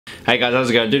Hey guys, how's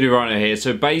it going? Dudey Rhino here.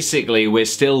 So basically, we're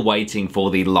still waiting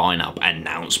for the lineup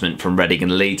announcement from Reading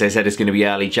and Leeds. They said it's going to be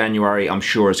early January. I'm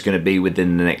sure it's going to be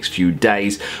within the next few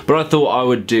days. But I thought I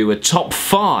would do a top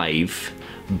 5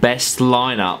 best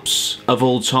lineups of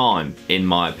all time, in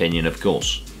my opinion, of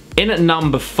course. In at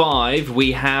number 5,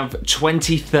 we have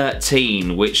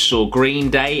 2013, which saw Green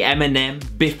Day, Eminem,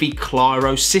 Biffy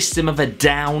Clyro, System of a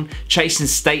Down, Chasing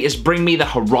Status, Bring Me the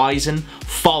Horizon,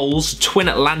 Foals, Twin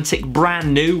Atlantic,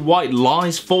 Brand New, White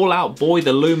Lies, Fall Out Boy,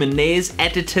 The Lumineers,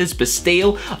 Editors,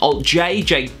 Bastille, Alt J,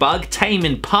 Jake Bugg, Tame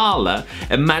Impala,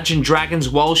 Imagine Dragons,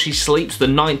 While She Sleeps, The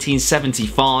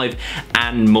 1975,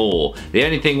 and more. The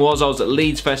only thing was I was at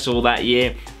Leeds Festival that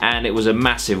year and it was a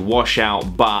massive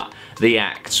washout, but the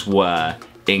acts were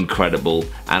incredible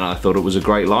and I thought it was a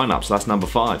great lineup, so that's number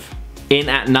 5. In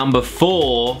at number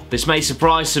 4, this may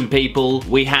surprise some people,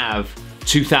 we have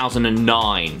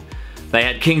 2009. They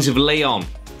had Kings of Leon,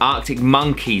 Arctic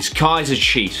Monkeys, Kaiser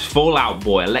Chiefs, Fall Out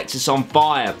Boy, Alexis on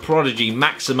Fire, Prodigy,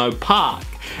 Maximo Park,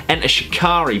 Enter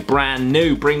Shikari, Brand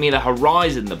New, Bring Me the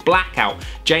Horizon, The Blackout,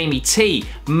 Jamie T,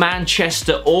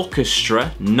 Manchester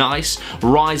Orchestra, nice,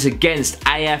 Rise Against,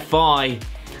 AFI,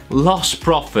 Lost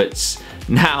Prophets.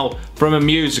 Now, from a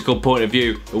musical point of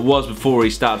view, it was before he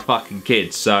started fucking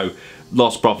kids, so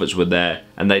Lost Prophets were there,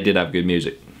 and they did have good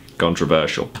music.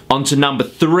 Controversial. On to number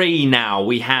 3 now,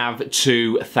 we have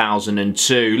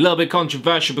 2002. A little bit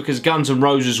controversial because Guns N'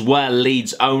 Roses were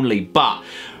Leeds only, but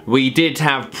we did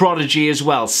have Prodigy as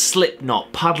well,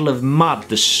 Slipknot, Puddle of Mud,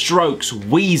 The Strokes,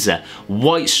 Weezer,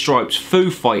 White Stripes,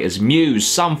 Foo Fighters, Muse,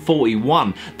 Sum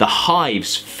 41, The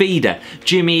Hives, Feeder,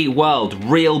 Jimmy Eat World,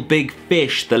 Real Big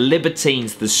Fish, The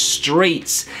Libertines, The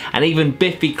Streets, and even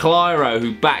Biffy Clyro,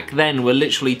 who back then were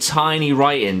literally tiny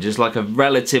writing, just like a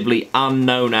relatively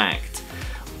unknown act.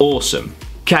 Awesome.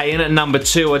 Okay, in at number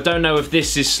 2, I don't know if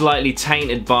this is slightly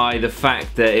tainted by the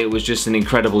fact that it was just an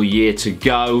incredible year to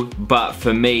go, but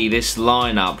for me, this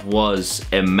lineup was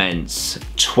immense.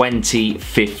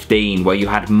 2015, where you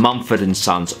had Mumford &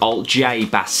 Sons, Alt J,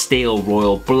 Bastille,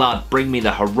 Royal Blood, Bring Me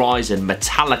the Horizon,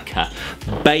 Metallica,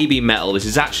 Baby Metal, this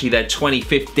is actually their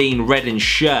 2015 Red and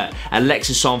Shirt,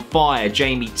 Alexis on Fire,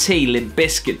 Jamie T, Limp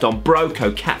Bizkit, Don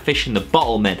Broco, Catfish and the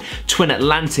Bottlemen, Twin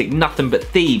Atlantic, Nothing But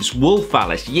Thieves, Wolf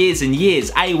Alice, Years and Years,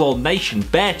 AWOL Nation,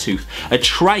 Beartooth,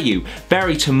 Atreyu,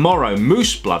 Bury Tomorrow,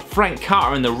 Moose Blood, Frank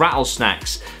Carter and the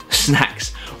Rattlesnakes,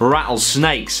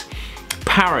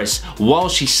 Paris, While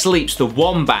She Sleeps, The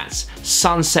Wombats,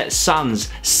 Sunset Sons,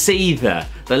 Seether,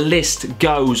 the list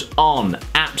goes on.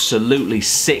 Absolutely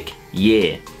sick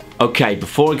year. Okay,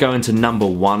 before I go into number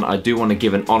 1, I do want to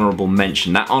give an honourable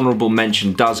mention. That honourable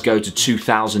mention does go to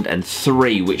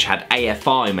 2003, which had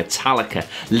AFI, Metallica,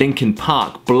 Linkin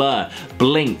Park, Blur,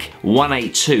 Blink,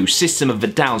 182, System of a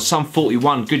Down, Sum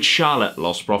 41, Good Charlotte,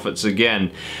 Lost Prophets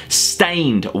again,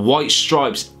 Stained, White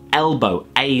Stripes, Elbow,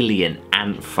 Alien,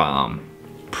 Ant Farm.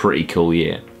 Pretty cool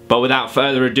year. But without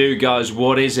further ado, guys,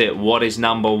 what is it? What is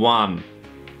number 1?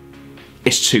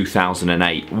 It's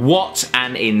 2008. What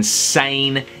an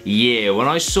insane year. When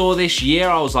I saw this year,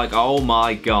 I was like, oh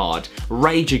my god.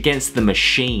 Rage Against the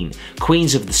Machine,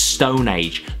 Queens of the Stone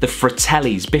Age, The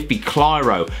Fratellis, Biffy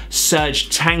Clyro,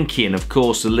 Serge Tankian, of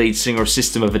course, the lead singer of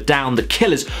System of a Down, The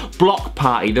Killers, Block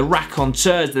Party, The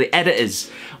Raconteurs, The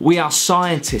Editors, We Are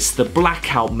Scientists, The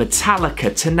Blackout,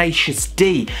 Metallica, Tenacious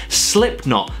D,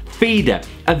 Slipknot, Feeder,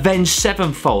 Avenged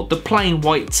Sevenfold, The Plain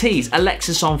White Tees,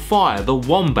 Alexis on Fire, The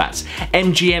Wombats,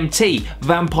 MGMT,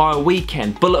 Vampire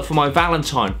Weekend, Bullet for My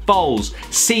Valentine, Foals,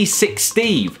 C6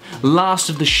 Steve, Last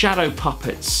of the Shadow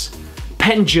Puppets,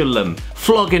 Pendulum,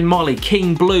 Flogging Molly,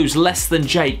 King Blues, Less Than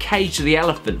Jay, Cage the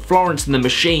Elephant, Florence and the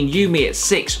Machine, You Me at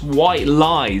 6, White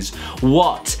Lies.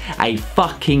 What a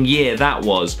fucking year that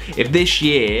was. If this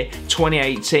year,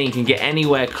 2018, can get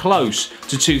anywhere close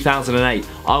to 2008,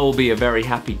 I will be a very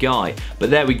happy guy. But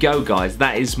there we go, guys.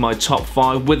 That is my top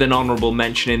 5 with an honourable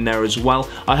mention in there as well.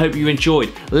 I hope you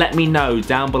enjoyed. Let me know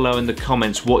down below in the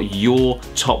comments what your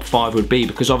top 5 would be,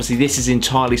 because obviously this is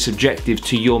entirely subjective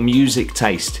to your music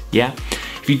taste, yeah?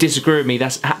 If you disagree with me,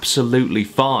 that's absolutely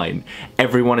fine.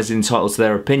 Everyone is entitled to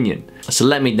their opinion. So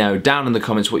let me know down in the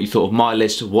comments what you thought of my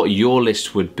list, what your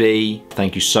list would be.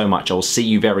 Thank you so much. I will see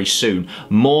you very soon,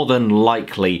 more than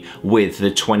likely with the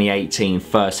 2018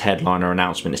 first headliner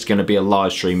announcement. It's going to be a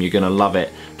live stream. You're going to love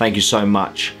it. Thank you so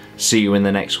much. See you in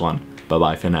the next one.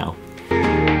 Bye-bye for now.